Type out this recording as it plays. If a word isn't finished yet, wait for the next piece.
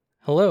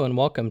Hello and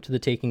welcome to the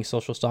Taking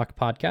Social Stock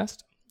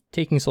podcast.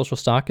 Taking Social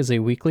Stock is a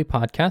weekly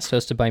podcast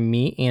hosted by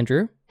me,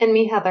 Andrew. And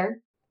me, Heather.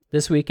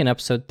 This week in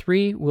episode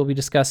 3, we'll be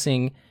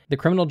discussing the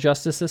criminal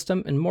justice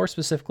system and more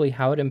specifically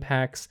how it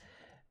impacts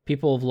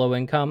people of low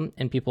income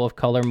and people of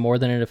color more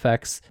than it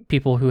affects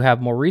people who have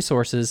more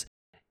resources,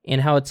 and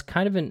how it's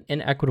kind of an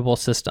inequitable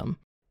system.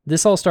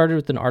 This all started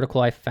with an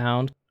article I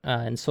found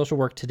in Social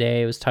Work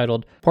Today. It was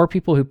titled, Poor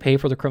People Who Pay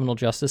for the Criminal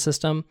Justice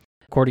System,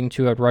 according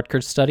to a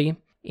Rutgers study.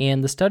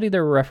 And the study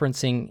they're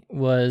referencing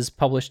was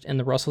published in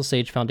the Russell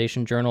Sage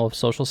Foundation Journal of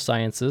Social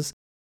Sciences.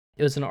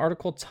 It was an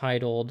article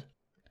titled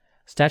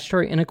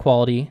Statutory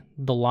Inequality,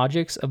 The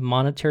Logics of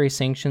Monetary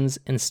Sanctions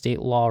in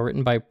State Law,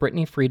 written by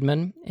Brittany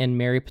Friedman and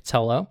Mary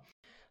Patello.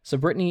 So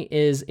Brittany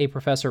is a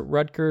professor at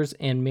Rutgers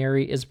and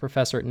Mary is a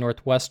professor at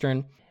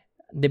Northwestern.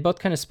 They both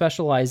kind of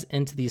specialize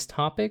into these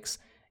topics,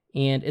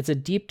 and it's a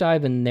deep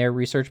dive in their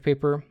research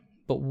paper.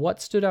 But what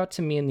stood out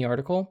to me in the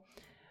article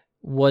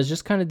was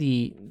just kind of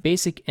the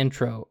basic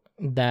intro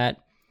that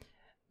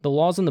the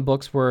laws in the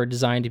books were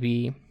designed to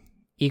be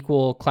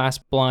equal, class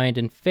blind,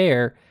 and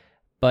fair,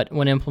 but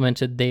when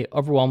implemented, they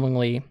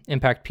overwhelmingly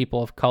impact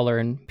people of color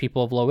and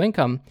people of low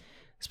income,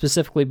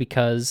 specifically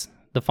because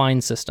the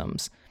fine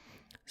systems.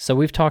 So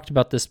we've talked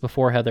about this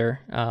before, Heather,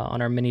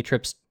 on our mini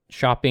trips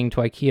shopping to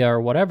IKEA or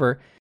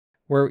whatever,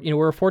 where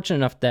we're fortunate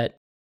enough that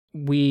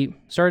we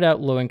started out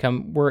low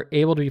income, we're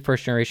able to be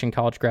first generation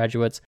college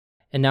graduates,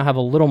 and now have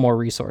a little more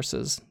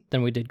resources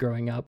than we did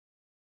growing up.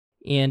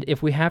 And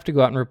if we have to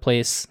go out and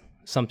replace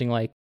something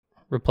like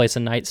replace a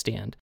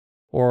nightstand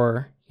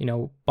or,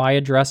 buy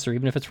a dresser,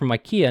 even if it's from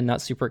IKEA,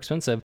 not super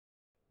expensive,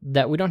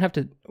 that we don't have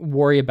to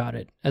worry about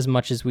it as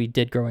much as we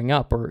did growing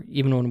up or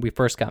even when we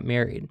first got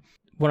married.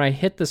 When I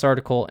hit this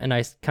article and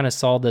I kind of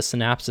saw the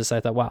synopsis, I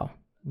thought, wow,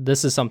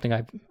 this is something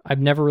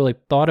I've never really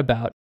thought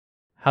about,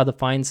 how the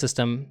fine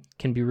system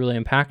can be really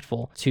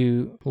impactful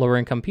to lower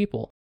income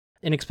people.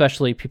 And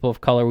especially people of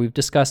color. We've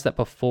discussed that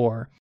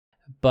before,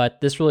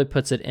 but this really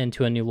puts it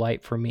into a new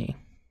light for me.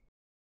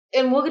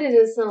 And we'll get into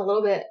this in a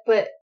little bit,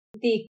 but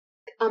the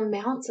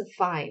amounts of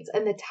fines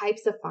and the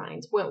types of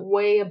fines went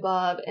way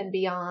above and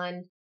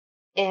beyond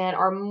and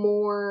are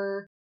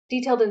more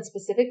detailed and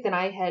specific than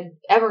I had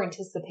ever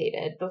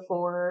anticipated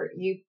before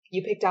you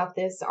picked out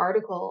this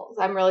article.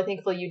 I'm really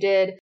thankful you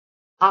did.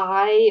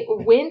 I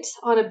went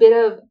on a bit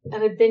of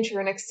an adventure,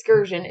 an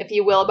excursion, if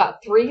you will,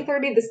 about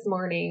 3:30 this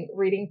morning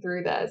reading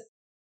through this.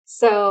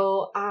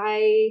 So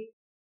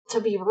to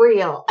be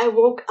real, I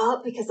woke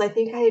up because I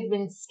think I had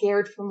been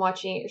scared from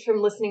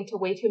listening to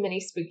way too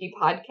many spooky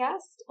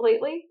podcasts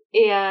lately.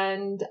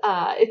 And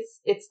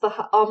it's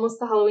almost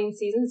the Halloween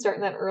season,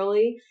 starting that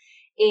early,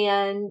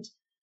 and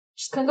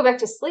just couldn't go back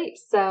to sleep.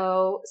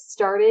 So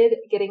started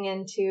getting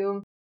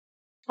into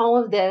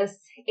all of this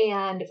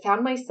and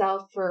found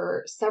myself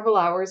for several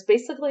hours,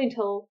 basically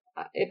until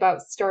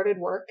about started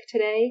work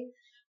today,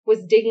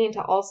 was digging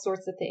into all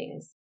sorts of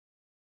things.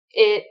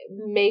 It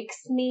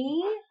makes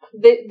me,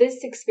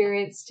 this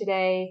experience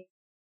today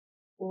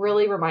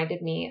really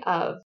reminded me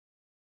of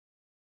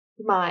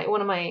one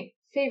of my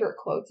favorite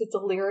quotes. It's a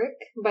lyric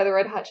by the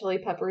Red Hot Chili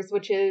Peppers,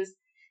 which is,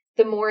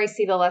 the more I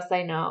see, the less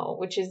I know,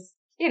 which is,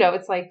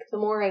 it's like the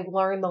more I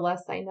learn, the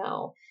less I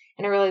know.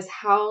 And I realize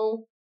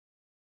how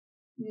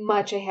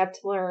much I have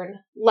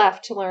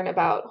left to learn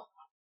about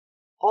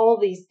all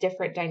these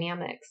different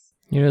dynamics.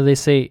 They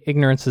say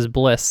ignorance is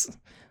bliss.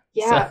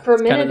 Yeah, so for a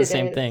minute kind of the it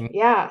same is. thing.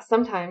 Yeah,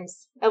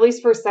 sometimes, at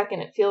least for a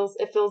second, it feels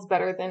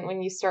better than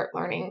when you start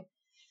learning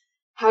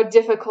how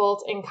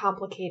difficult and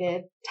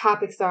complicated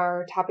topics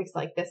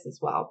like this as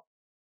well.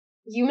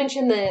 You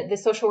mentioned the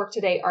Social Work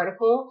Today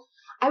article.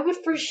 I would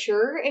for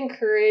sure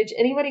encourage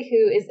anybody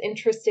who is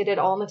interested at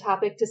all in the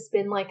topic to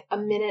spend like a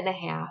minute and a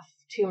half,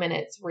 2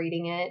 minutes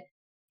reading it.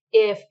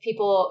 If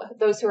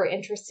those who are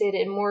interested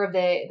in more of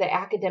the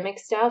academic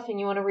stuff and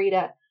you want to read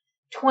a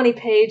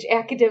 20-page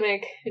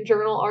academic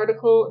journal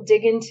article,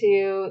 dig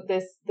into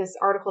this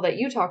article that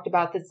you talked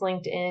about that's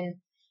linked in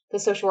the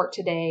Social Work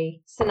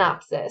Today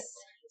synopsis.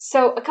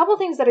 So a couple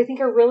things that I think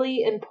are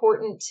really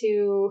important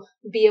to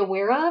be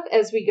aware of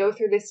as we go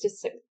through this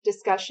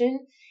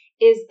discussion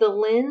is the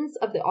lens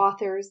of the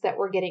authors that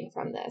we're getting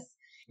from this.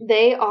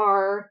 They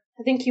are,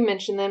 I think you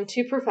mentioned them,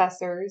 2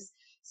 professors.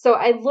 So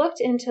I looked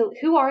into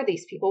who are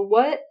these people?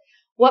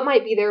 What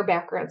might be their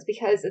backgrounds?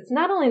 Because it's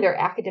not only their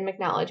academic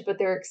knowledge, but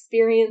their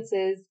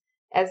experiences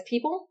as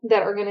people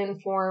that are going to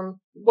inform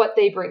what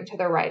they bring to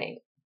their writing.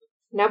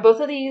 Now,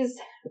 both of these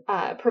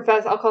I'll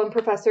call them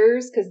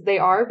professors because they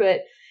are,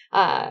 but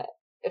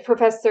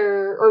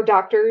professor or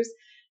doctors,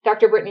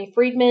 Dr. Brittany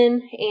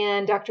Friedman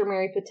and Dr.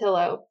 Mary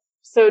Patello.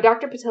 So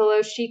Dr.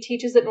 Patello, she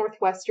teaches at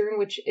Northwestern,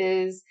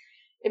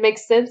 it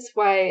makes sense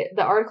why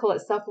the article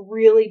itself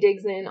really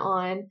digs in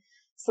on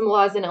some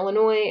laws in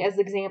Illinois as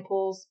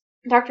examples.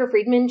 Dr.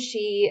 Friedman,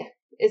 she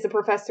is a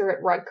professor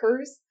at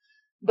Rutgers,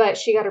 but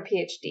she got her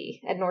PhD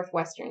at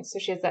Northwestern, so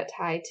she has that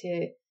tie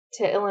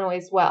to Illinois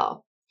as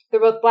well. They're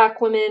both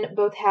Black women,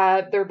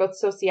 they're both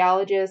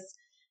sociologists.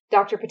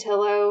 Dr.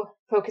 Patello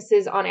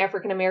focuses on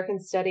African American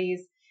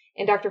studies,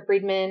 And Dr.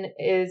 Friedman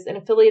is an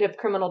affiliate of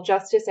criminal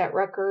justice at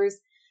Rutgers,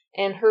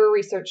 and her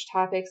research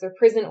topics are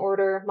prison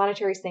order,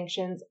 monetary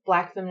sanctions,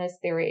 Black feminist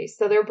theories.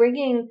 So they're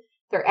bringing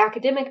their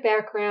academic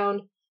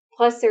background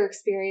plus their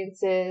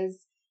experiences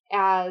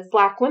as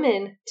Black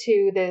women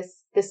to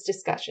this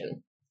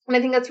discussion. And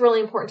I think that's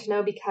really important to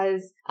know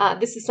because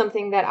this is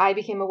something that I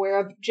became aware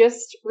of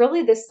just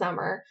really this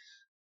summer.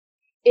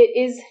 It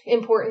is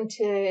important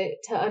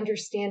to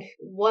understand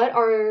what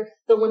are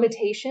the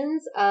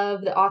limitations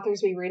of the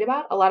authors we read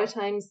about. A lot of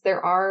times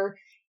there are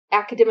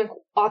academic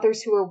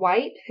authors who are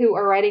white who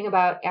are writing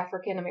about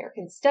African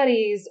American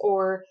studies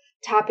or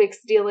topics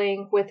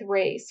dealing with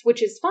race,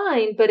 which is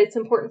fine, but it's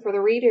important for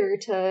the reader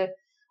to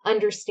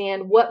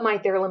understand what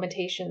might their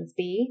limitations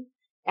be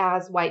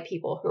as white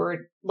people who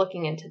are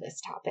looking into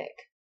this topic.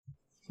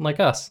 Like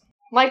us.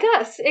 Like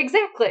us,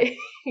 exactly.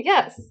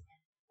 Yes,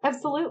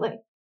 absolutely.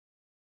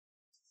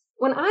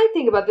 When I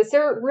think about this,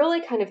 there are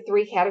really kind of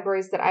three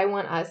categories that I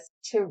want us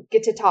to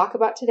get to talk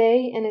about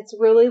today, and it's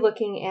really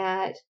looking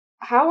at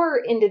how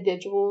are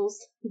individuals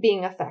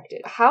being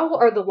affected? How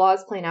are the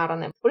laws playing out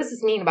on them? What does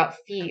this mean about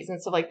fees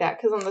and stuff like that?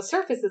 Because on the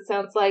surface, it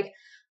sounds like,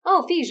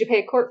 oh, fees, you pay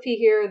a court fee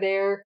here or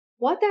there.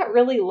 What that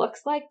really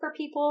looks like for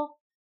people,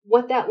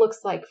 what that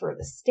looks like for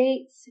the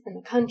states and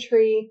the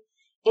country,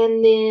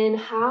 and then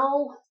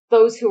how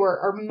those who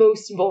are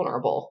most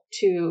vulnerable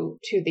to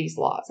these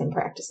laws and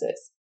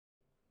practices.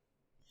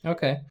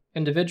 Okay.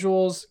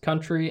 Individuals,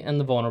 country, and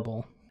the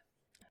vulnerable.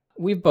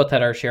 We've both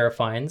had our share of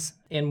fines,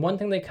 and one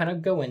thing they kind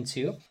of go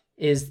into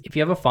is if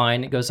you have a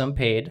fine, it goes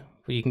unpaid,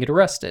 well, you can get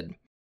arrested.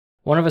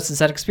 One of us has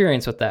had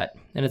experience with that,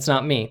 and it's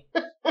not me.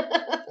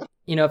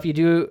 If you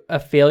do a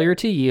failure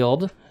to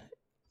yield,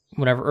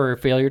 or a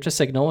failure to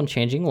signal when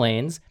changing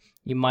lanes,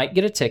 you might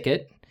get a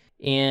ticket,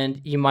 and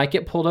you might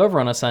get pulled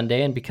over on a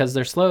Sunday, and because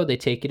they're slow, they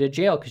take you to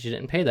jail because you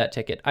didn't pay that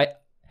ticket.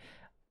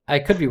 I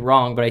could be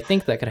wrong, but I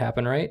think that could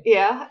happen, right?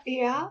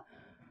 Yeah.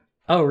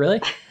 Oh,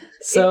 really?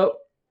 So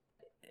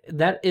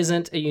that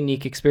isn't a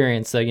unique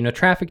experience, though.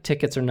 Traffic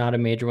tickets are not a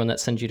major one that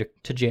sends you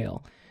to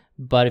jail.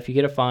 But if you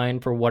get a fine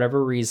for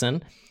whatever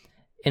reason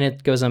and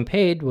it goes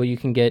unpaid, well, you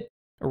can get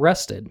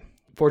arrested.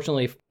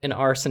 Fortunately, in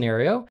our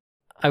scenario,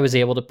 I was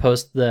able to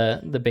post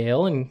the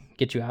bail and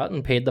get you out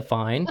and paid the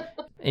fine,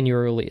 and you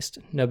were released.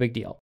 No big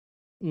deal.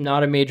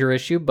 Not a major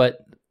issue, but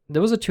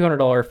there was a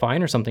 $200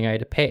 fine or something I had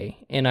to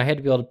pay, and I had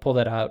to be able to pull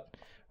that out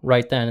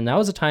right then. And that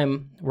was a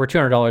time where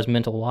 $200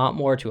 meant a lot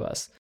more to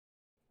us.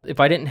 If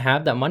I didn't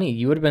have that money,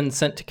 you would have been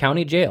sent to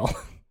county jail.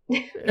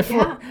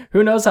 Yeah.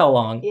 Who knows how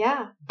long?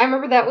 Yeah. I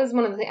remember that was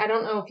one of the things. I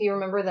don't know if you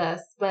remember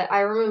this, but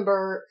I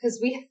remember because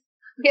we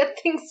had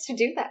things to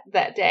do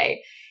that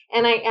day.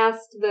 And I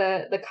asked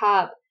the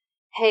cop,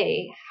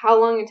 hey,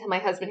 how long until my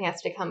husband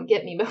has to come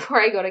get me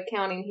before I go to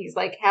county? And he's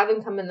like, have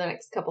him come in the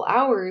next couple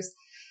hours.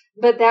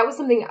 But that was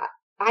something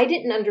I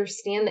didn't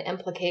understand the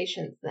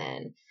implications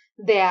then.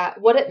 That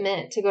what it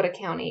meant to go to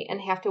county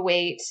and have to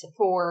wait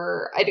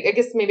for, I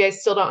guess maybe I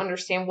still don't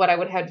understand what I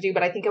would have to do,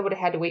 but I think I would have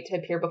had to wait to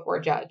appear before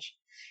a judge.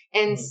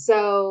 And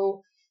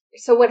so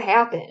what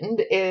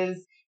happened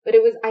is,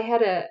 I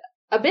had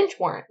a bench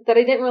warrant that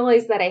I didn't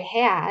realize that I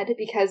had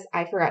because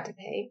I forgot to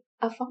pay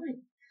a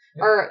fine.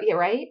 Yeah.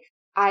 Right?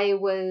 I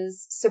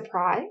was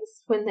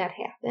surprised when that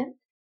happened.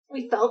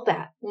 We felt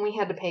that when we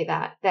had to pay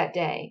that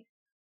day.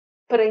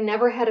 But I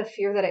never had a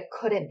fear that it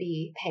couldn't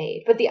be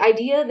paid. But the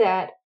idea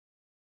that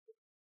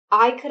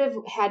I could have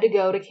had to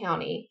go to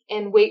county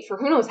and wait for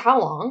who knows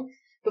how long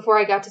before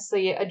I got to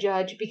see a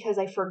judge because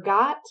I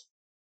forgot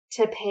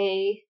to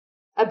pay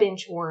a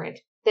bench warrant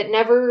that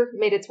never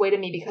made its way to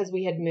me because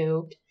we had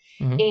moved.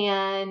 Mm-hmm.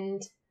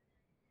 And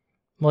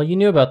well, you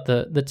knew about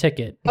the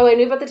ticket. Oh, I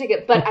knew about the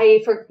ticket, but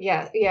I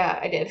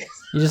did.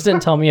 You just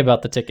didn't tell me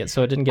about the ticket,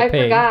 so it didn't get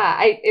paid. I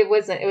forgot. It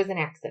was an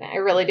accident. I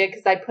really did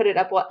because I put it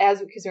up because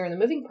we were in the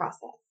moving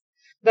process.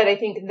 But I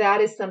think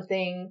that is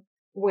something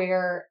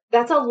where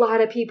that's a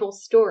lot of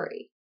people's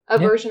story. A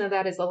version of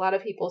that is a lot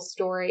of people's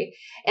story.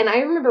 And I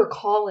remember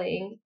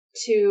calling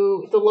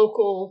to the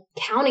local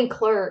county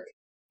clerk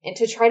and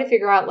to try to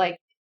figure out, like,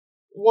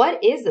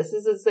 what is this?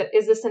 Is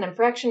this an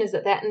infraction? Is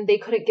it that? And they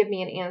couldn't give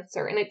me an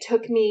answer. And it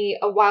took me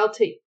a while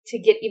to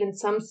get even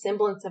some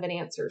semblance of an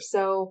answer.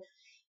 So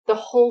the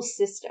whole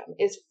system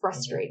is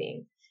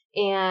frustrating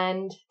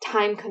and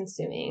time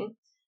consuming.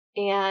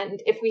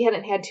 And if we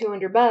hadn't had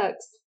 $200,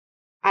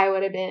 I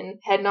would have been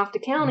heading off to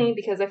county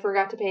because I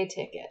forgot to pay a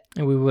ticket.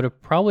 And we would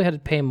have probably had to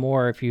pay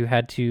more if you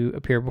had to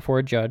appear before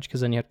a judge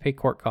because then you have to pay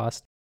court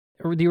costs.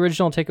 The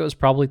original ticket was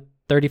probably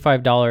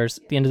 $35.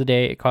 At the end of the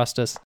day, it cost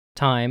us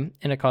time,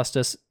 and it cost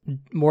us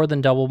more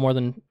than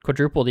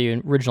quadruple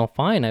the original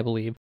fine, I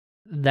believe.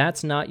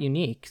 That's not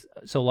unique.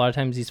 So a lot of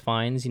times these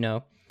fines,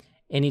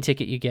 any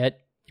ticket you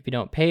get, if you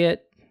don't pay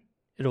it,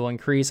 it'll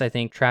increase. I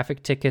think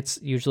traffic tickets,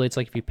 usually it's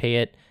like if you pay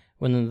it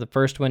within the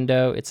first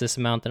window, it's this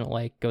amount, then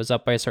it goes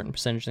up by a certain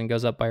percentage, then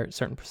goes up by a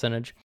certain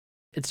percentage.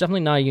 It's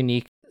definitely not a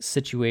unique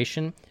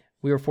situation.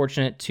 We were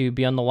fortunate to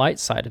be on the light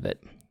side of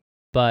it.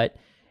 But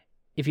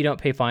if you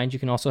don't pay fines, you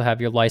can also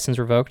have your license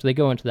revoked. They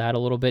go into that a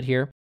little bit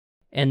here.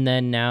 And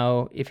then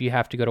now if you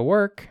have to go to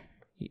work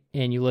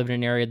and you live in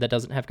an area that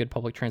doesn't have good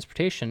public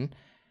transportation,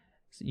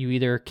 you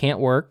either can't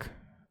work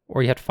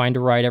or you have to find a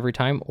ride every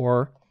time,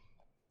 or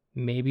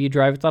maybe you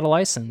drive without a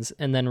license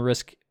and then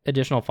risk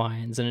additional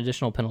fines and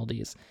additional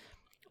penalties,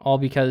 all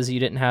because you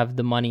didn't have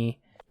the money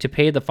to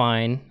pay the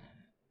fine.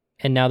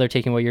 And now they're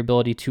taking away your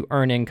ability to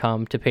earn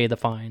income to pay the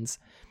fines.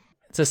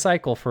 It's a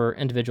cycle for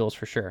individuals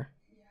for sure.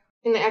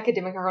 In the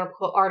academic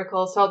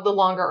article, so the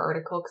longer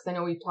article, because I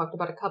know we've talked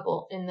about a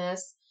couple in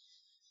this,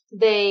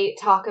 they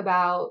talk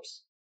about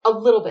a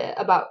little bit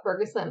about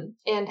Ferguson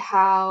and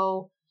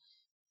how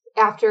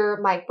after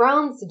Mike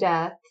Brown's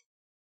death,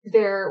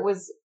 there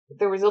was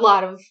a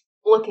lot of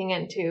looking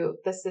into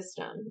the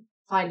system,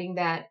 finding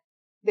that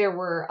there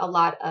were a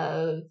lot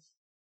of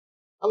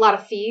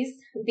fees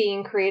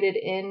being created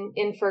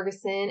in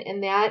Ferguson,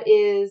 and that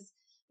is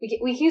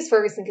we use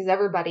Ferguson because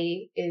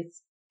everybody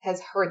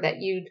has heard that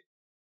you'd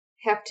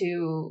have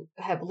to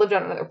have lived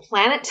on another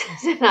planet.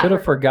 Could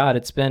have forgot.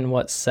 It's been,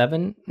 what,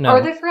 7? No.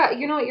 Or they forgot.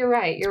 You know what? You're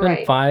right. You're right. It's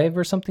been 5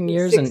 or something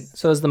years. And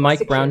so is the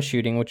Mike Brown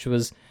shooting, which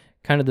was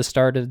kind of the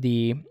start of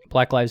the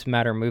Black Lives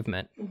Matter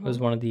movement. It was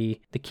one of the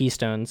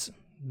keystones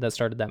that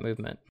started that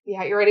movement.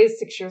 Yeah, you're right. It is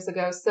 6 years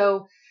ago.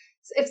 So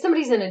if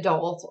somebody's an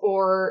adult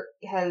or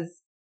has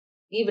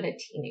even a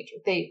teenager,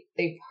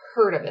 they've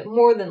heard of it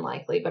more than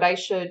likely, but I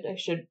should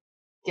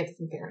give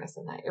some fairness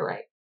in that. You're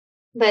right.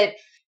 But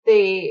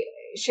they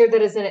shared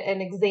that as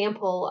an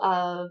example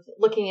of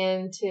looking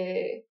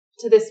into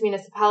this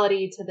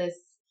municipality, to this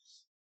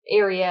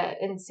area,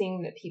 and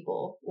seeing that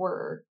people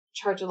were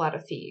charged a lot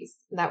of fees.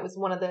 And that was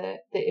one of the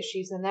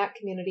issues in that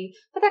community.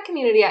 But that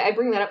community, I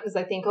bring that up because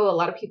I think, a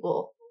lot of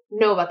people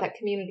know about that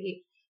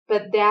community,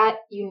 but that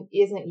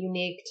isn't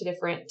unique to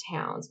different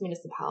towns,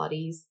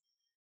 municipalities,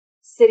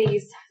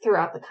 cities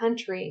throughout the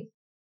country.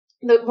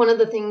 One of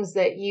the things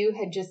that you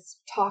had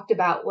just talked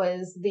about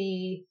was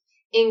the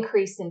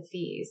increase in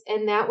fees.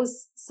 And that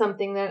was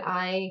something that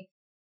I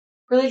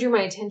really drew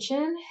my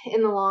attention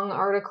in the long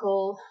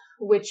article,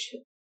 which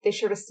they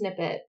shared a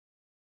snippet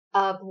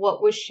of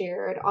what was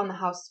shared on the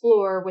House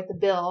floor with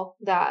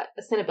a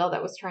Senate bill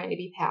that was trying to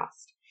be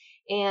passed,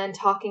 and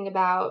talking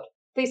about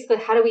basically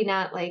how do we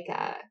not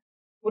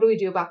what do we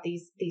do about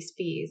these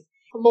fees?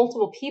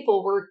 Multiple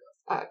people were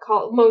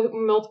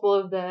multiple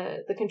of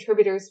the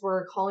contributors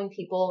were calling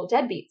people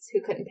deadbeats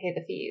who couldn't pay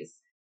the fees.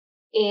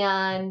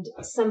 And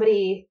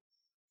somebody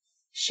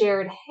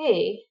shared,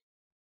 hey,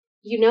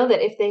 you know that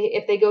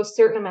if they go a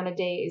certain amount of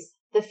days,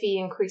 the fee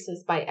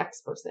increases by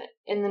X%.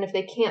 And then if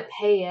they can't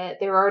pay it,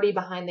 they're already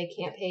behind, they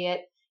can't pay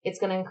it, it's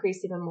going to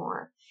increase even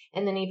more,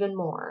 and then even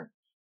more.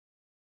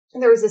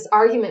 And there was this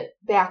argument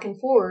back and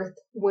forth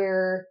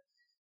where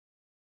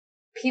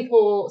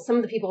some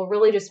of the people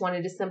really just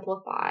wanted to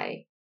simplify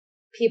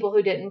people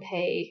who didn't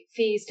pay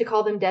fees, to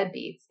call them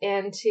deadbeats,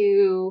 and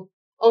to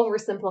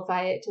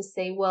oversimplify it to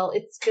say, well,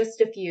 it's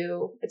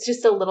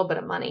just a little bit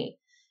of money.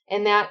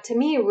 And that, to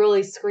me,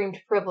 really screamed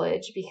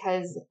privilege,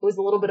 because it was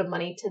a little bit of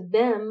money to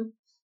them,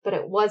 but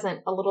it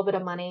wasn't a little bit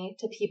of money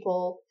to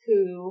people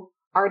who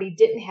already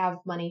didn't have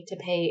money to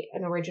pay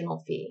an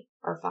original fee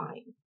or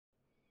fine.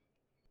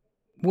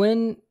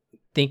 When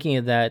thinking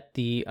of that,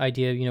 the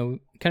idea,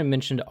 kind of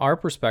mentioned our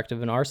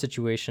perspective and our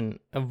situation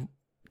of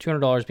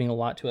 $200 being a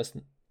lot to us,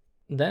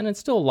 then it's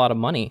still a lot of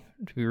money,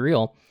 to be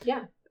real.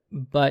 Yeah.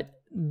 But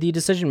the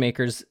decision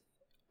makers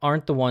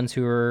aren't the ones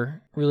who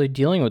are really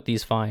dealing with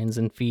these fines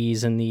and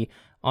fees and the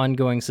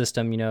ongoing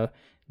system.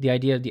 The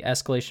idea of the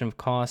escalation of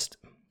cost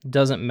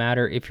doesn't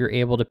matter if you're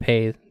able to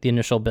pay the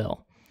initial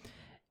bill.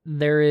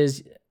 There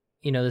is,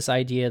 this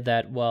idea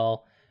that,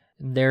 well,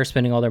 they're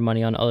spending all their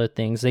money on other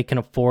things. They can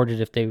afford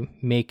it if they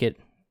make it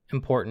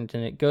important.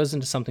 And it goes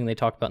into something they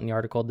talk about in the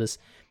article, this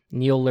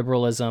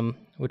neoliberalism,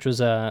 which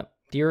was a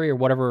theory or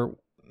whatever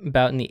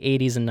about in the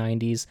 80s and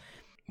 90s.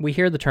 We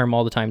hear the term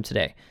all the time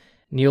today.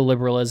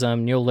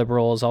 Neoliberalism,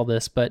 neoliberals, all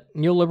this. But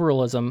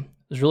neoliberalism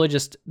is really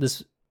just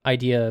this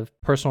idea of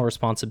personal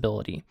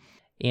responsibility.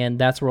 And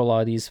that's where a lot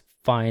of these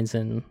fines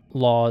and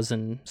laws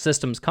and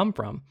systems come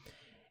from.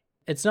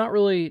 It's not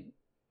really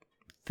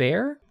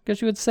fair, I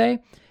guess you would say,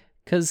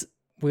 because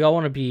we all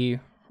want to be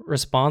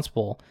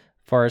responsible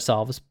for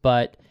ourselves.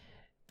 But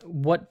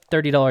what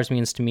 $30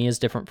 means to me is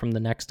different from the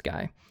next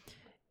guy.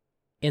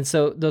 And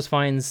so those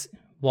fines,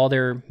 while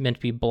they're meant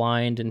to be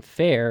blind and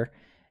fair,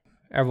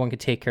 everyone could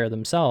take care of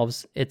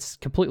themselves, it's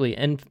completely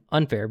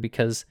unfair,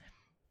 because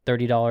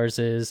 $30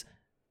 is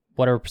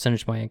whatever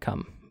percentage of my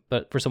income.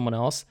 But for someone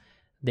else,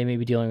 they may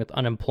be dealing with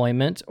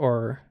unemployment,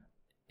 or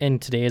in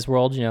today's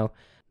world,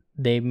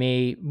 they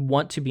may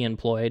want to be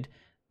employed,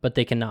 but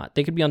they cannot.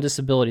 They could be on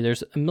disability.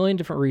 There's a million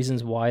different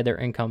reasons why their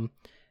income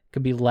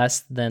could be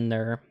less than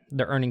their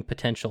earning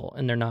potential,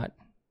 and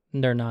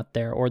they're not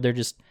there, or they're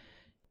just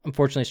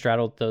unfortunately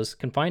straddled those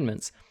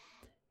confinements.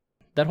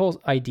 That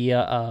whole idea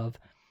of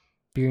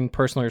being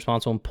personally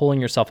responsible and pulling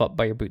yourself up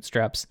by your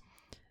bootstraps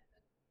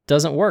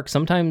doesn't work.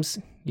 Sometimes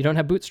you don't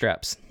have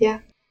bootstraps. Yeah.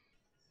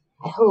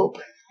 I hope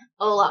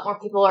a lot more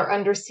people are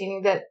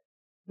understanding that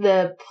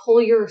the pull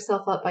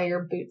yourself up by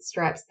your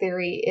bootstraps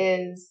theory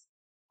is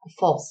a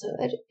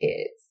falsehood.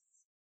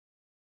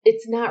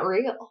 It's not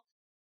real.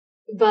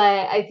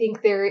 But I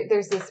think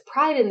there's this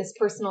pride in this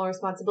personal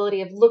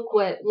responsibility of look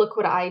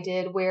what I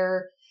did,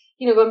 where,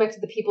 going back to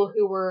the people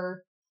who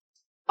were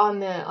on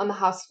the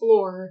house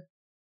floor,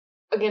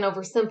 again,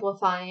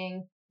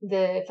 oversimplifying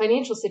the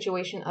financial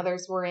situation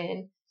others were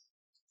in.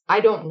 I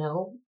don't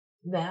know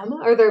them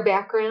or their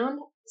background.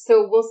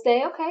 So we'll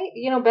say, okay,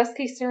 best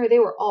case scenario, they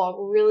were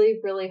all really,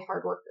 really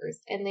hard workers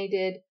and they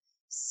did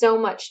so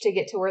much to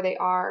get to where they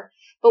are.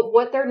 But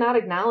what they're not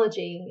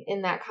acknowledging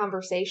in that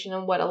conversation,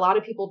 and what a lot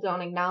of people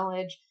don't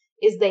acknowledge,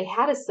 is they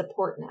had a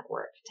support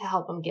network to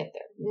help them get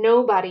there.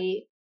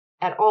 Nobody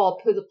at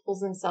all pulls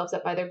themselves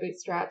up by their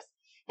bootstraps.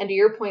 And to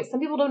your point, some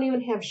people don't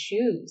even have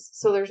shoes.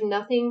 So there's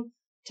nothing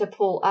to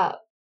pull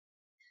up.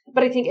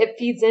 But I think it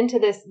feeds into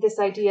this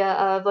idea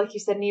of, like you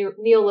said,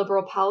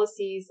 neoliberal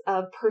policies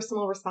of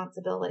personal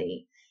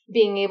responsibility,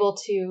 being able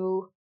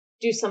to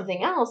do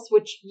something else,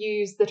 which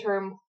use the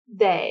term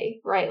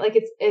they, right? Like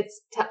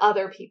it's to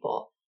other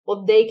people.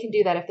 Well, they can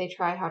do that if they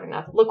try hard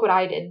enough. Look what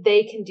I did.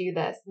 They can do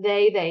this.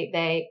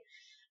 They.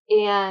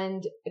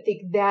 And I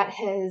think that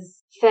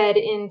has fed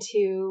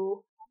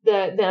into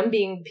them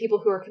being people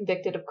who are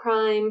convicted of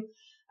crime.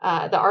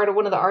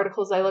 One of the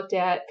articles I looked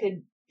at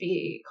could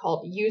be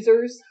called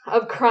users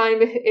of crime,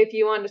 if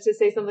you wanted to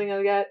say something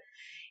like that,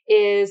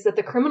 is that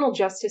the criminal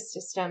justice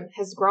system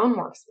has grown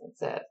more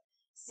expensive.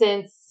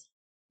 Since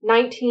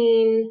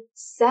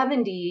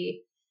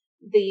 1970,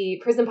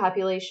 the prison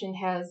population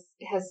has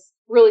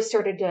really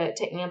started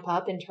to amp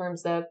up in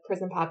terms of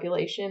prison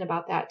population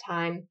about that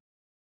time.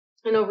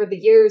 And over the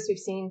years, we've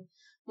seen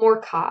more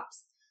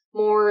cops,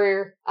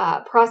 more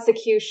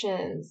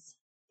prosecutions.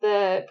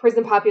 The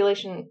prison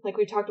population, like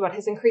we talked about,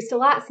 has increased a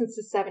lot since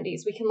the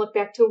 70s. We can look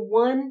back to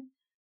one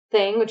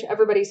thing, which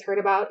everybody's heard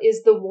about,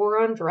 is the war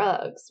on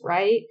drugs,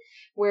 right?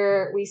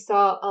 Where we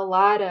saw a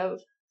lot of,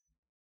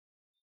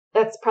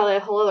 that's probably a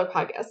whole other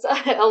podcast,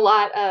 a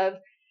lot of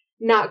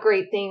not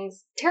great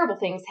things, terrible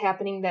things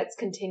happening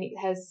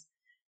has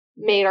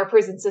made our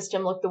prison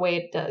system look the way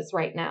it does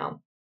right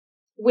now.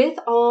 With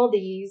all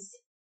these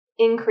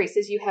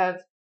increases, you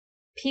have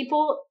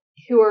people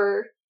who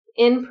are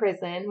in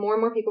prison, more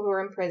and more people who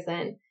are in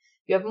prison.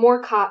 You have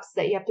more cops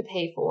that you have to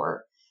pay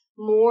for,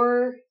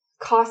 more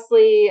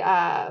costly,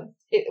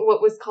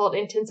 what was called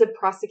intensive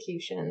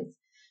prosecutions.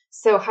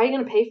 So how are you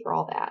going to pay for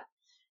all that?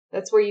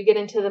 That's where you get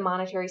into the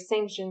monetary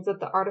sanctions that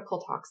the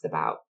article talks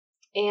about.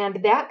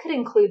 And that could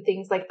include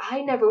things like I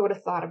never would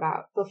have thought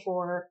about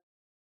before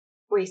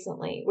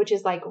recently, which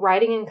is like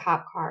riding in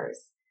cop cars,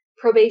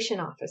 probation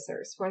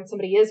officers, when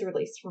somebody is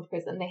released from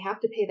prison, they have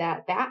to pay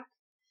that back.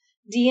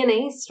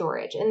 DNA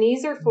storage. And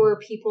these are for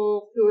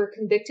people who are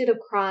convicted of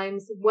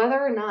crimes, whether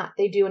or not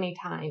they do any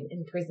time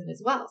in prison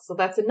as well. So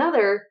that's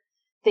another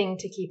thing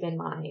to keep in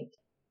mind.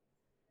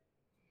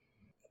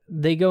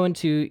 They go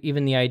into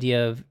even the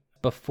idea of,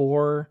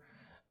 before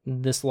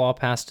this law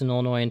passed in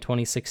Illinois in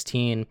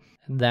 2016,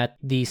 that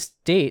the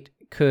state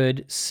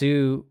could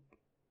sue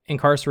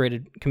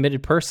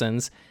committed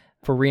persons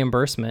for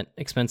reimbursement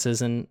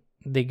expenses. And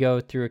they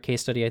go through a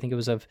case study, I think it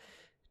was of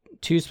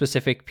two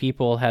specific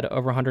people had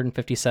over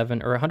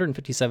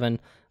 157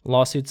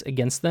 lawsuits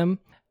against them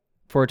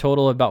for a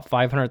total of about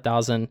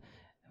 $500,000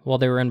 while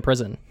they were in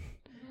prison,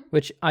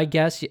 which I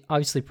guess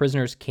obviously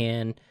prisoners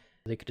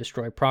they could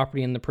destroy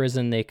property in the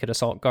prison. They could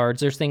assault guards.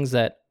 There's things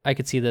that I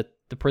could see that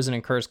the prison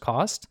incurs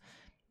cost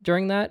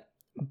during that,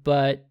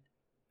 but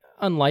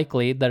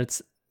unlikely that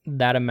it's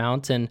that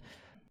amount. And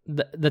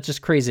that's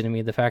just crazy to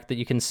me. The fact that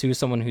you can sue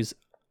someone who's,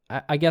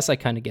 I guess I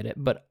kind of get it,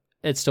 but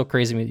it's still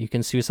crazy to me that you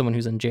can sue someone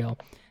who's in jail.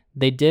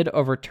 They did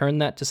overturn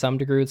that to some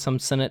degree with some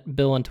Senate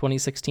bill in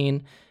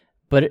 2016,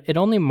 but it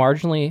only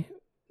marginally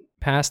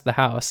passed the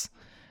House,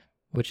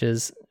 which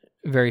is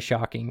very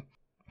shocking.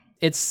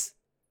 It's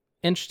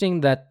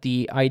interesting that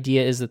the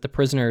idea is that the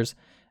prisoners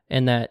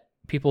and that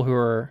people who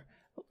are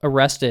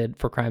arrested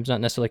for crimes,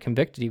 not necessarily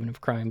convicted even of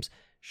crimes,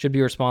 should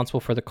be responsible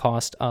for the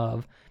cost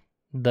of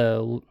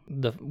the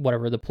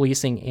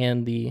policing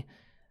and the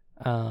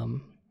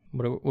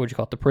what would you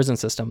call it, the prison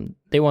system.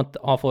 They want to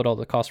offload all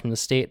the costs from the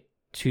state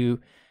to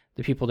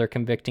the people they're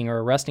convicting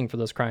or arresting for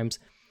those crimes,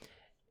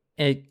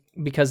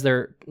 because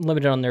they're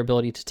limited on their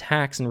ability to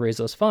tax and raise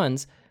those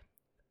funds.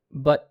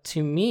 But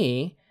to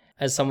me,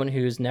 as someone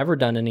who's never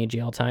done any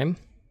jail time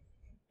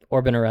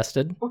or been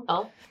arrested,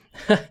 well,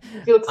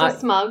 you look so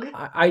smug.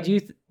 I do,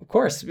 of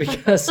course,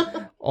 because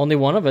only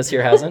one of us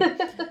here hasn't.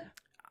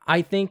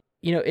 I think,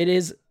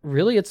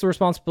 it's the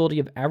responsibility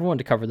of everyone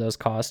to cover those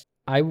costs.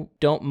 I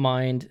don't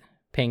mind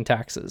paying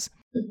taxes,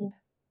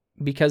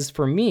 because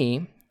for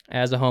me,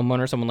 as a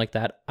homeowner, someone like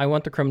that, I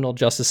want the criminal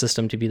justice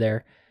system to be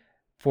there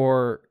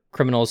for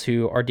criminals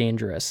who are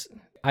dangerous.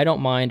 I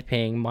don't mind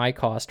paying my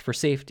cost for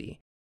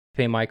safety,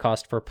 pay my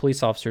cost for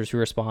police officers who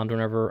respond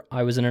whenever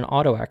I was in an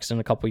auto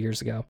accident a couple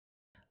years ago.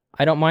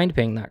 I don't mind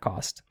paying that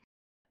cost.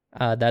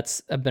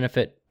 That's a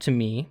benefit to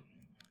me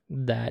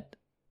that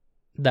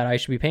I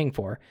should be paying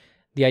for.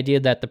 The idea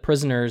that the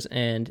prisoners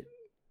and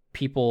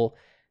people,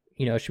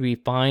 should be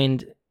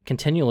fined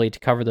continually to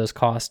cover those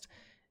costs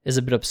is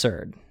a bit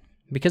absurd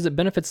because it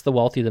benefits the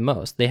wealthy the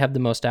most. They have the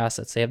most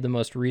assets, they have the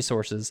most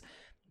resources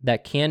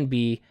that can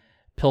be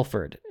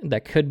pilfered,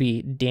 that could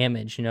be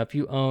damaged. If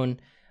you own,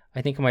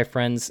 I think my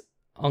friend's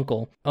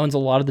uncle owns a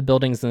lot of the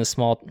buildings in a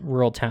small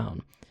rural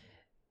town.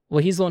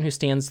 Well, he's the one who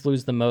stands to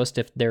lose the most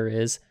if there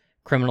is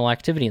criminal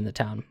activity in the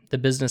town. The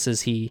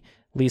businesses he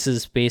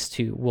leases space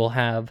to will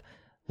have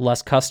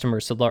less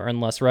customers, so they'll earn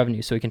less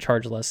revenue, so he can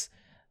charge less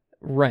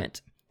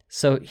rent.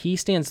 So he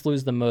stands to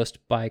lose the most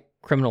by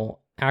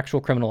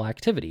actual criminal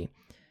activity.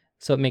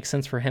 So it makes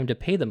sense for him to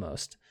pay the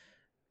most,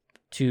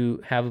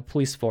 to have a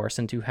police force,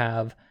 and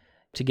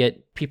to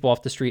get people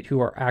off the street who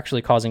are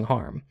actually causing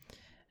harm,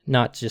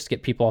 not just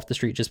get people off the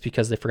street just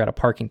because they forgot a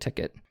parking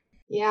ticket.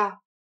 Yeah.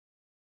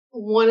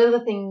 One of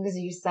the things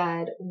you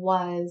said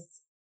was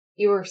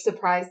you were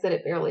surprised that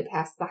it barely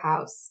passed the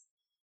House.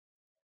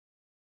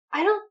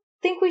 I don't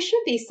think we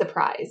should be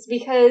surprised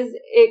because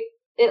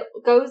it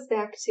goes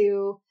back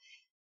to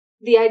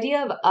the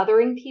idea of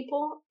othering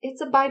people.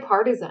 It's a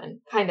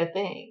bipartisan kind of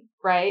thing,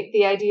 right?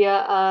 The idea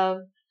of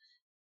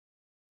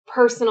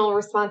personal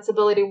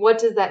responsibility. What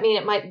does that mean?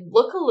 It might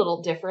look a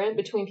little different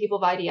between people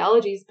of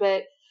ideologies,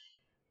 but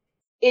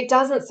it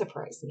doesn't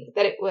surprise me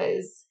that it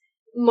was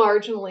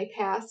marginally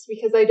passed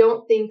because I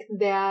don't think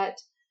that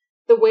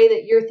the way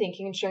that you're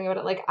thinking and showing about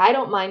it, like, I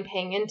don't mind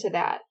paying into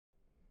that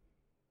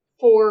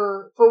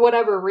for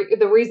whatever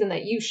the reason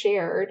that you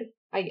shared.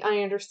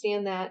 I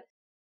understand that.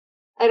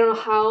 I don't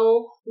know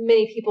how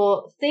many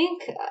people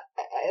think.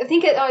 I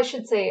think I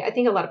should say, I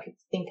think a lot of people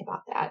think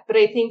about that, but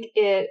I think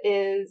it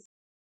is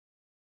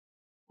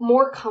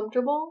more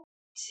comfortable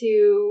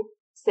to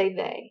say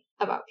they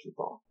about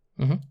people.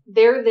 Mm-hmm.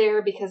 They're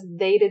there because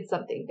they did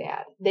something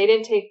bad. They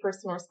didn't take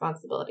personal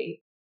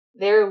responsibility.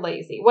 They're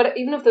lazy.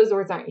 Even if those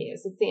words aren't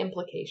used, it's the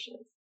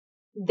implications.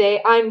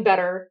 I'm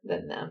better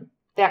than them.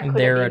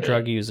 They're a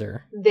drug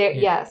user.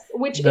 Yes,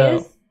 which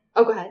is.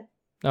 Oh, go ahead.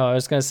 Oh, I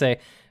was going to say,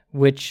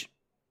 which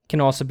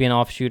can also be an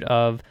offshoot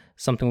of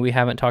something we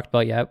haven't talked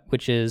about yet,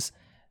 which is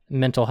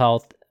mental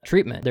health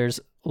treatment. There's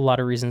a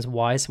lot of reasons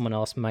why someone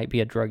else might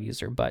be a drug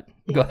user, but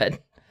go ahead.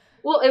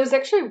 Well, it was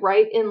actually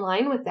right in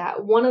line with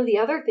that. One of the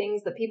other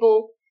things that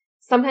people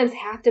sometimes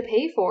have to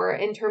pay for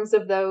in terms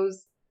of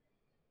those,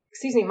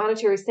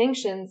 monetary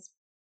sanctions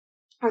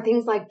are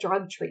things like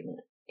drug treatment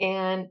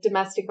and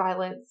domestic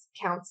violence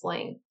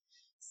counseling.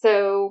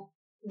 So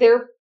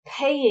they're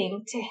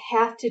paying to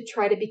have to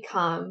try to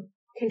become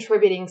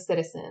contributing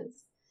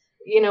citizens.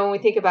 When we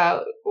think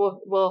about,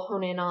 we'll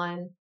hone in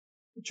on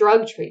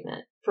drug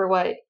treatment for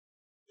what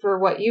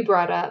you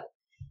brought up.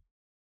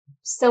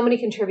 So many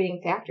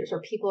contributing factors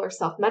where people are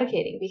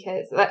self-medicating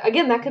because,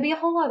 again, that could be a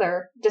whole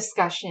other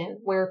discussion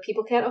where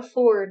people can't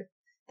afford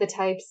the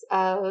types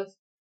of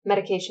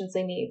medications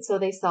they need, so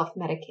they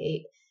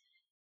self-medicate.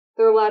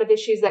 There are a lot of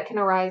issues that can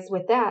arise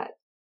with that.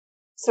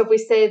 So if we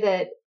say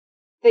that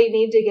we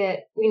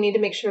need to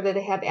make sure that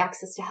they have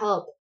access to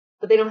help,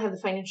 but they don't have the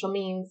financial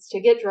means to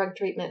get drug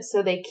treatment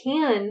so they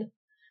can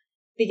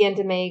begin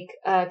to make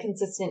a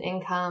consistent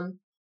income,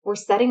 we're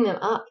setting them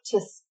up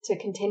to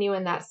continue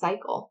in that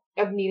cycle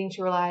of needing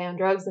to rely on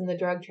drugs and the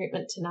drug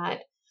treatment to not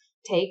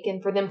take,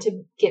 and for them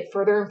to get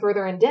further and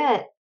further in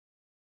debt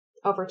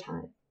over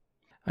time.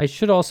 I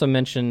should also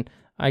mention,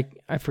 I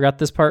forgot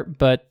this part,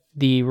 but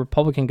the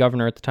Republican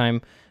governor at the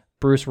time,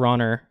 Bruce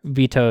Rauner,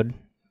 vetoed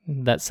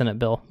that Senate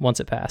bill once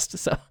it passed.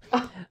 So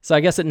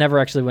I guess it never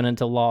actually went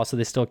into law, so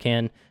they still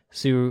can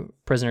sue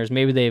prisoners.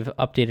 Maybe they've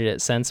updated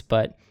it since,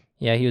 but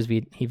yeah,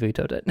 he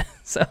vetoed it.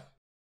 So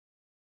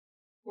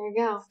there you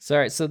go. So,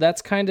 all right, so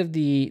that's kind of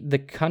the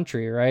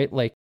country, right?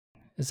 Like,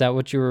 is that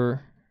what you were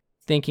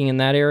thinking in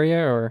that area,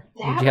 or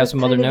did you have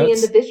some other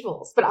notes? The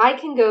individuals, but I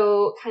can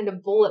go kind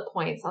of bullet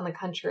points on the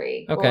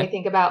country when we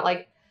think about,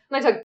 like,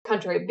 when I talk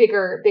country,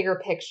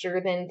 bigger picture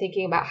than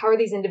thinking about how are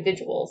these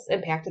individuals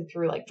impacted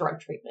through like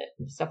drug treatment,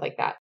 stuff like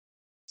that.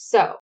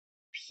 So,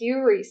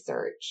 Pew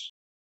Research,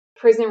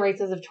 prison rates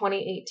as of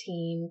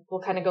 2018,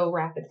 we'll kind of go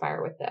rapid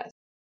fire with this.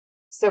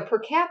 So per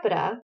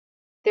capita,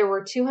 there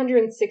were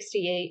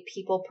 268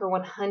 people per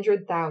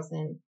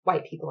 100,000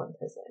 white people in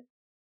prison.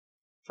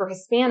 For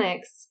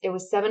Hispanics, it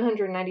was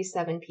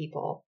 797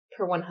 people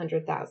per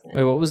 100,000.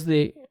 Wait, what was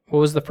the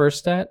first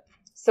stat?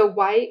 So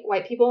white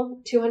people,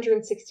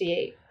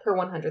 268 per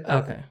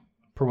 100,000. Okay,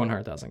 per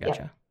 100,000,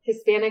 gotcha. Yep.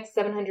 Hispanics,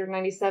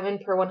 797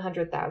 per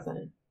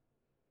 100,000.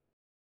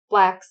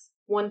 Blacks,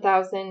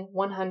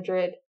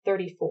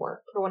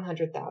 1,134 per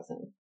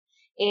 100,000.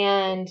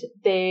 And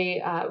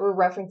they were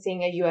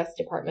referencing a U.S.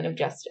 Department of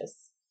Justice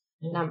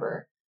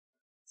number.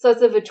 So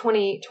it's of a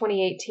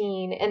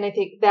 2018. And I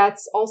think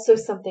that's also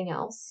something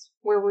else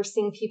where we're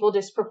seeing people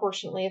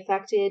disproportionately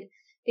affected,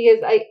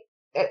 because I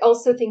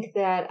also think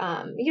that,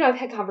 I've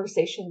had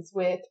conversations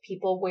with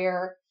people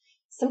where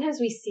sometimes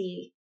we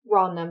see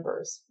raw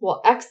numbers.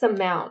 Well, X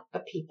amount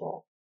of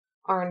people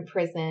are in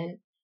prison,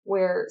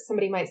 where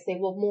somebody might say,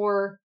 well,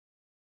 more,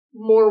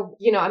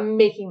 I'm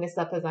making this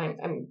up as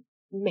I'm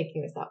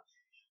making this up.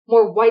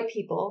 More white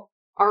people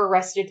are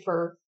arrested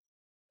for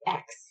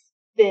X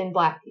than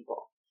black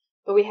people.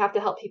 But we have to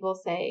help people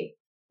say,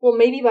 Well,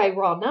 maybe by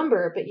raw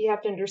number, but you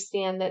have to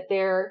understand that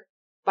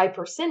by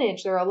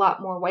percentage, there are a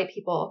lot more white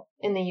people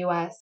in the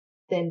U.S.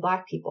 than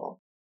black people.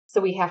 So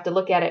we have to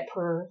look at it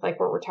per, like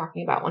what we're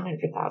talking about,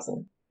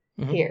 100,000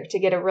 here to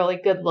get a really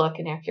good look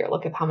and accurate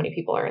look of how many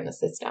people are in the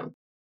system.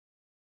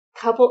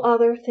 Couple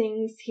other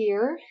things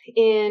here.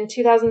 In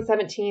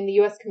 2017, the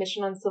U.S.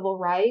 Commission on Civil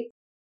Rights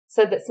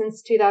said that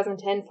since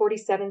 2010,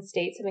 47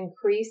 states have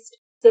increased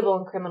civil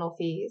and criminal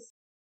fees.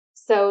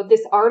 So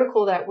this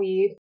article that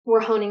we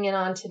were honing in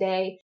on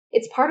today,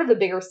 it's part of the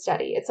bigger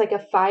study. It's like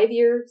a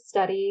 5-year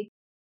study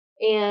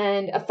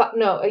and a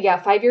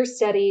 5-year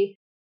study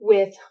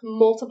with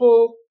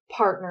multiple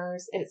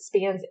partners, and it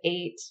spans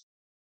eight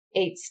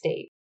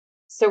states.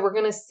 So we're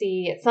going to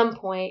see at some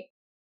point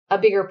a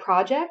bigger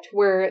project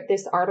where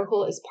this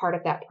article is part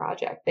of that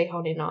project. They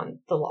hone in on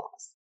the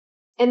laws.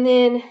 And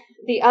then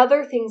the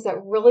other things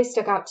that really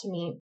stuck out to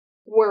me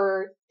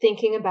were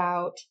thinking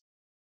about,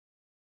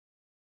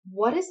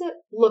 what does it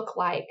look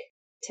like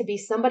to be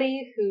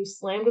somebody who's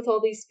slammed with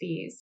all these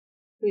fees,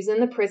 who's in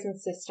the prison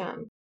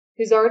system,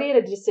 who's already at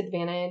a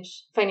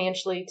disadvantage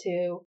financially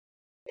to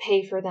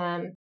pay for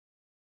them?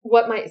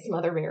 What might some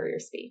other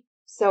barriers be?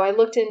 So I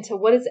looked into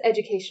what is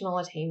educational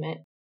attainment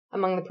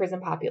among the prison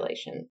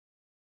population.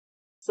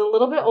 It's a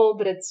little bit old,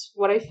 but it's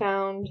what I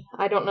found.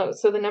 I don't know.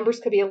 So the numbers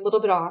could be a little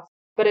bit off.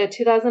 But a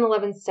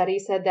 2011 study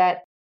said that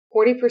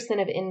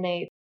 40% of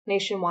inmates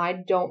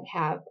nationwide don't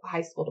have a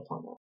high school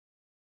diploma.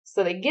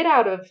 So they get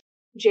out of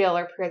jail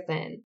or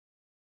prison.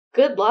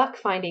 Good luck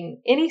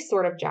finding any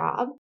sort of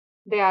job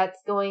that's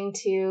going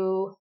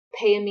to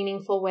pay a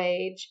meaningful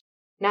wage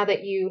now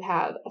that you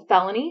have a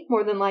felony,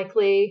 more than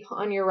likely,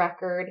 on your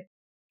record,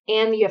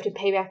 and you have to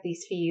pay back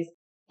these fees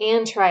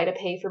and try to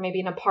pay for maybe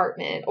an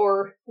apartment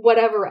or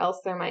whatever else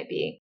there might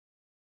be.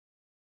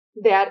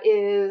 That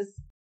is,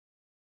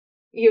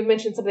 you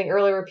mentioned something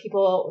earlier where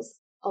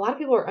a lot of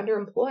people are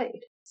underemployed.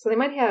 So they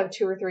might have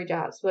 2 or 3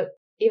 jobs, but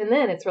even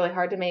then it's really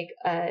hard to make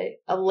a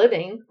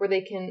living where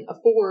they can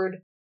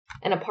afford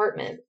an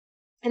apartment.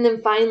 And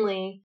then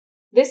finally,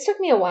 this took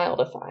me a while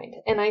to find,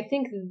 and I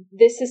think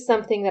this is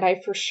something that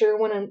I for sure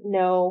want to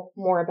know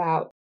more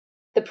about.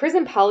 The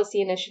Prison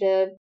Policy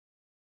Initiative,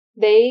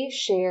 they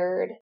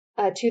shared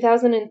a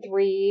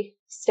 2003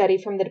 study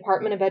from the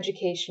Department of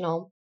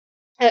Education.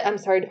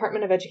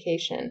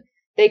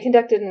 They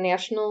conducted a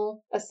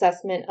national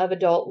assessment of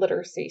adult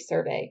literacy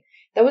survey.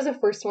 That was the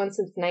first one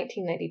since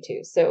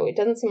 1992, so it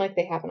doesn't seem like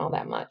they happen all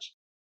that much.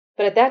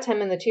 But at that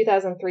time in the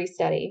 2003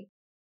 study,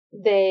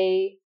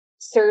 they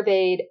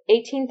surveyed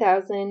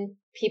 18,000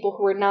 people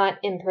who were not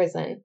in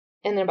prison,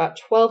 and then about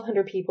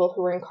 1,200 people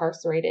who were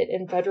incarcerated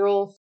in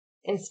federal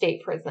and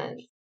state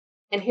prisons.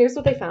 And here's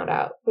what they found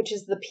out, which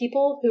is the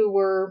people who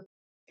were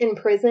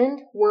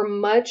imprisoned were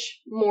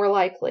much more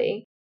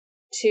likely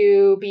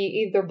to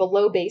be either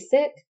below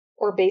basic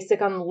or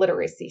basic on the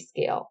literacy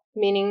scale,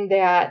 meaning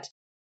that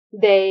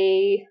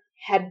they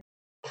had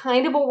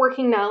kind of a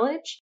working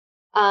knowledge.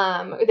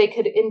 They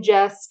could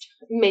ingest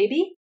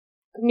maybe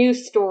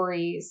news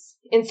stories,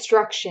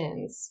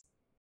 instructions,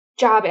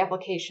 job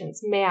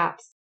applications,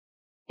 maps,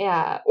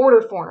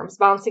 order forms,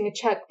 bouncing a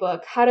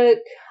checkbook, how to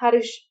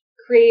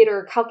create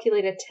or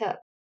calculate a tip.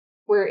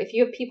 Where if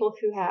you have people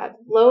who have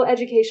low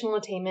educational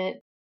attainment,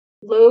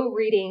 low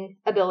reading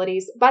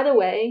abilities, by the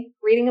way,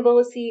 reading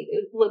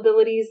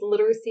abilities,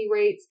 literacy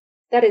rates,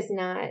 that is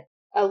not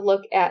a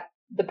look at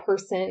the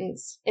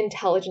person's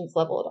intelligence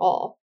level at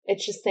all.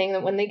 It's just saying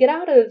that when they get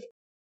out of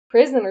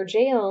prison or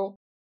jail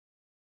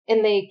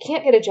and they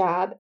can't get a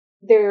job,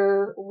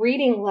 their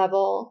reading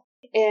level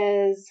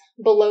is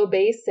below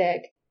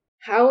basic.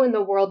 How in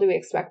the world do we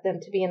expect them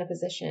to be in a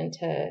position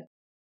to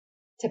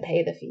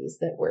pay the fees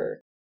that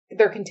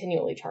they're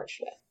continually charged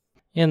with?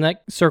 And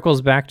that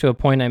circles back to a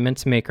point I meant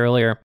to make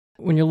earlier.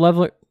 When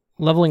you're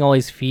leveling all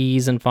these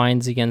fees and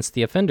fines against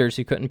the offenders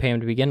who couldn't pay them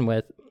to begin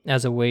with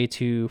as a way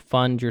to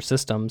fund your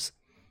systems,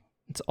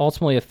 it's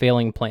ultimately a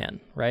failing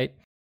plan, right?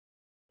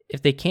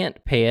 If they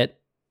can't pay it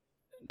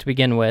to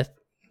begin with,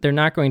 they're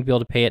not going to be able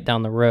to pay it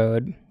down the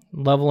road.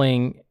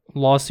 Leveling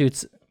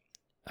lawsuits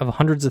of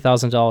hundreds of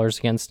thousands of dollars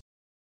against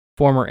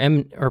former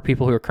or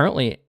people who are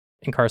currently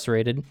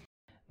incarcerated,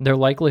 their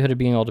likelihood of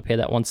being able to pay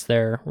that once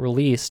they're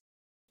released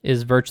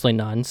is virtually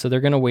none. So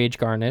they're going to wage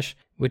garnish,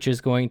 which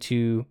is going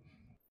to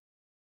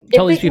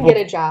tell these people if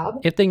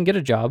they can get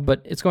a job,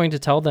 but it's going to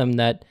tell them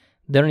that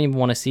they don't even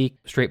want to seek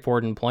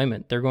straightforward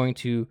employment. They're going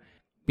to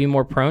be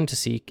more prone to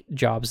seek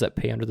jobs that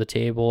pay under the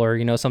table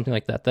or, something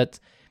like that.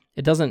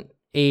 It doesn't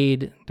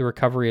aid the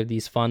recovery of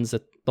these funds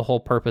that the whole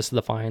purpose of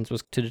the fines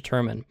was to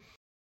determine.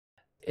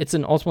 It's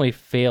an ultimately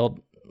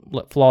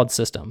flawed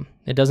system.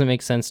 It doesn't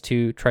make sense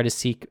to try to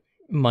seek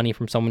money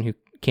from someone who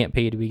can't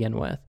pay you to begin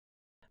with.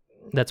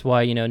 That's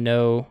why,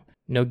 no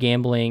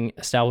gambling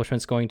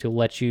establishment's going to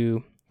let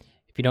you,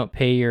 if you don't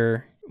pay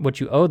what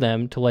you owe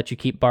them, to let you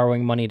keep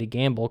borrowing money to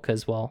gamble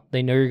because, well,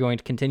 they know you're going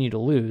to continue to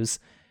lose.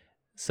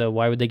 So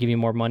why would they give you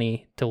more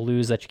money to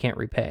lose that you can't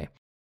repay?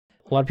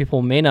 A lot of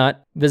people may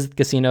not visit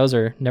casinos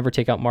or never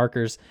take out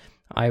markers.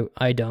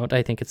 I don't.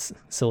 I think it's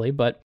silly,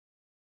 but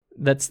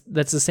that's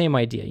the same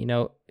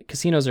idea.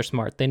 Casinos are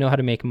smart. They know how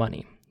to make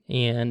money.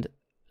 And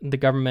the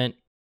government,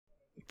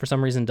 for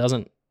some reason,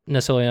 doesn't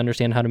necessarily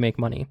understand how to make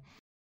money,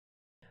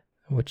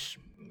 which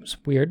is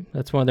weird.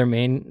 That's one of their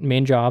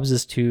main jobs,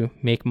 is to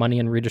make money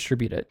and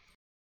redistribute it.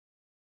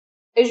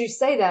 As you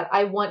say that,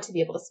 I want to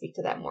be able to speak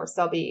to that more.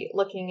 So I'll be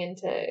looking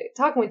into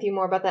talking with you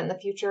more about that in the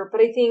future.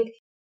 But I think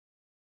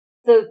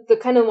the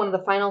kind of one of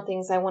the final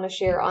things I want to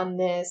share on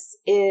this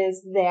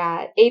is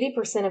that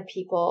 80% of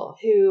people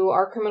who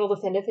are criminal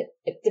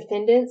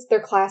defendants, they're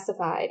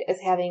classified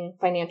as having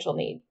financial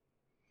need.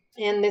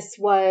 And it's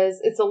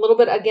a little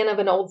bit, again, of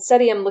an old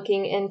study. I'm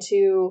looking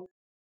into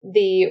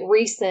the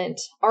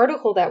recent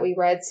article that we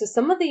read. So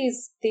some of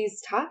these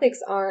topics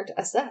aren't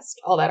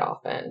assessed all that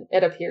often,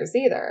 it appears,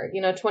 either.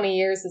 20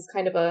 years is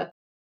kind of a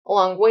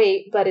long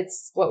wait, but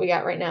it's what we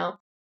got right now.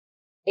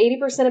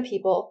 80% of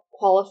people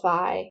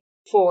qualify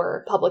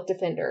for public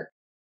defender.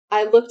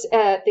 I looked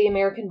at the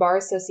American Bar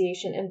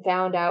Association and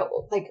found out,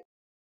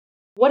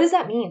 what does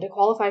that mean to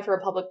qualify for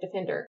a public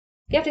defender?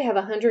 You have to have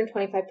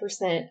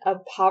 125%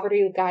 of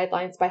poverty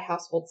guidelines by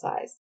household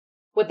size.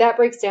 What that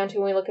breaks down to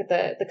when we look at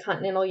the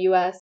continental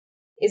U.S.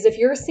 is if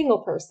you're a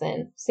single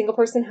person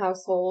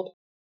household,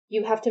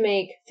 you have to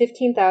make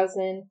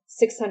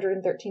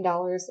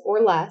 $15,613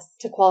 or less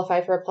to qualify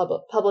for a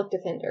public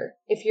defender.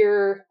 If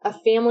you're a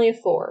family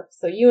of 4,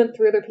 so you and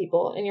 3 other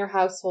people in your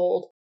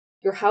household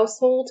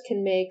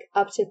can make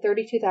up to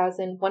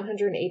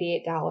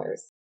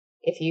 $32,188.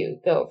 If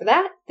you go over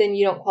that, then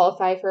you don't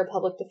qualify for a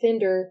public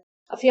defender.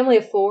 A family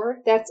of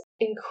 4, that's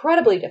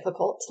incredibly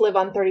difficult to live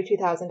on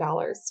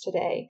 $32,000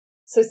 today.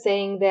 So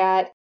saying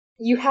that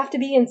you have to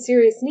be in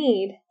serious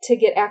need to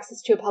get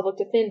access to a public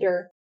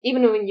defender.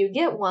 Even when you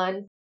get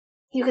one,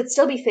 you could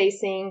still be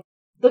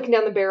looking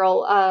down the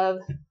barrel of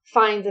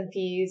fines and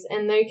fees,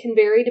 and they can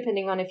vary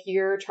depending on if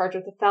you're charged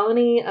with a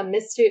felony, a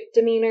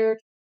misdemeanor.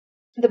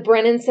 The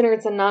Brennan Center,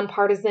 it's a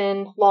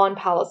nonpartisan law and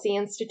policy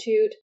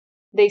institute.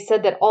 They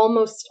said that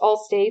almost all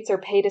states are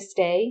pay to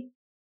stay.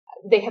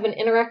 They have an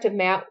interactive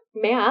map,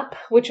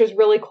 which was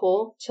really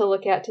cool to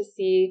look at to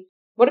see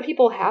what are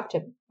people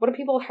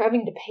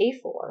having to pay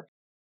for.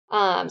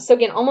 So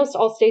again, almost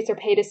all states are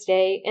pay to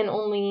stay, and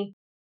only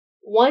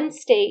one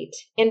state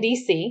in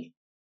DC,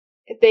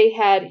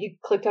 you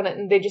clicked on it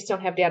and they just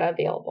don't have data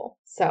available.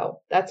 So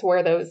that's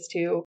where those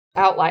 2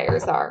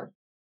 outliers are.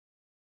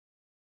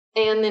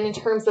 And then in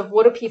terms of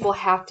what do people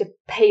have to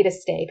pay to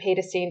stay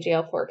in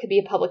jail for? It could be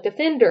a public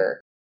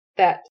defender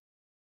that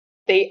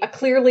they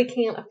clearly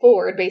can't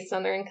afford based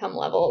on their income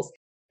levels,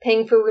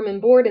 paying for room and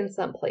board in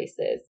some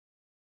places.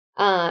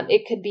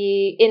 It could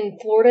be in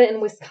Florida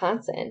and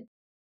Wisconsin.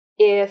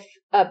 If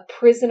a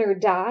prisoner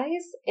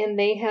dies and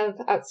they have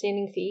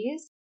outstanding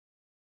fees,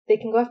 they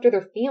can go after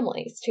their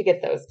families to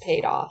get those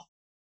paid off.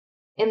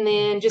 And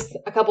then just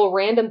a couple of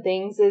random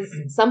things is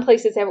some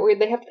places have it where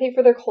they have to pay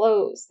for their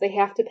clothes. They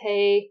have to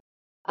pay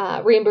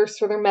reimburse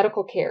for their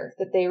medical care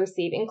that they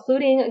receive,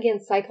 including, again,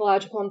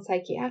 psychological and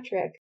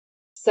psychiatric.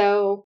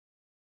 So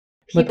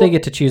but they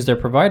get to choose their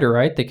provider,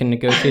 right? They can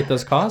negotiate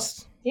those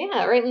costs.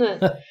 Yeah, right in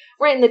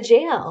the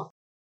jail.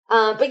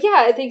 But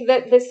yeah, I think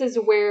that this is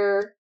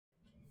where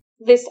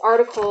this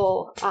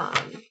article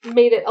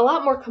made it a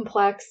lot more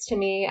complex to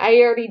me. I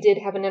already did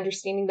have an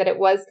understanding that it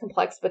was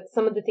complex, but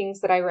some of the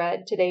things that I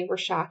read today were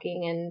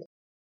shocking. And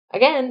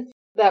again,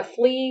 that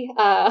flea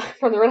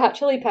from the Red Hot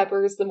Chili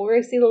Peppers, the more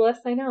I see, the less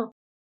I know.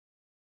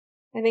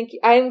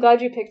 I am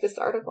glad you picked this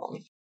article.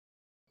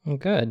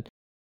 Good.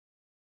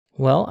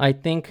 Well, I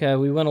think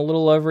we went a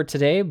little over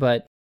today,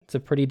 but it's a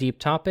pretty deep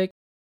topic.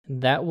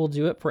 That will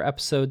do it for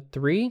episode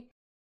 3. If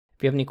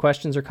you have any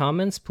questions or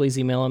comments, please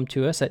email them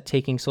to us at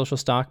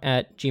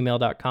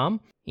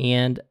takingsocialstock@gmail.com.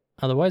 And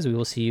otherwise, we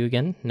will see you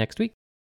again next week.